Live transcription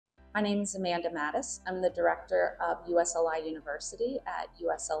My name is Amanda Mattis. I'm the director of USLI University at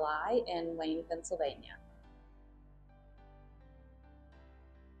USLI in Wayne, Pennsylvania.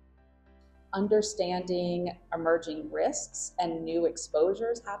 Understanding emerging risks and new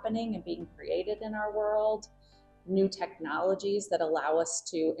exposures happening and being created in our world, new technologies that allow us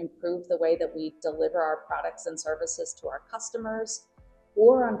to improve the way that we deliver our products and services to our customers,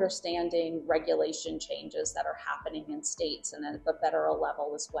 or understanding regulation changes that are happening in states and at the federal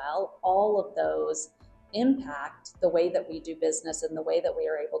level as well. All of those impact the way that we do business and the way that we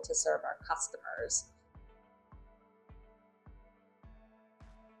are able to serve our customers.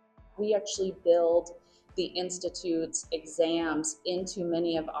 We actually build the Institute's exams into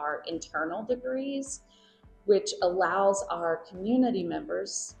many of our internal degrees, which allows our community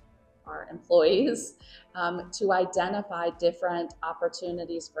members, our employees, to identify different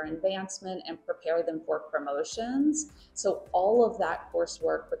opportunities for advancement and prepare them for promotions. So all of that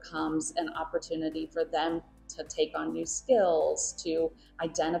coursework becomes an opportunity for them to take on new skills, to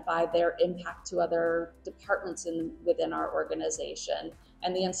identify their impact to other departments within our organization.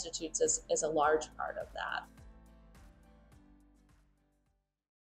 And the Institute is a large part of that.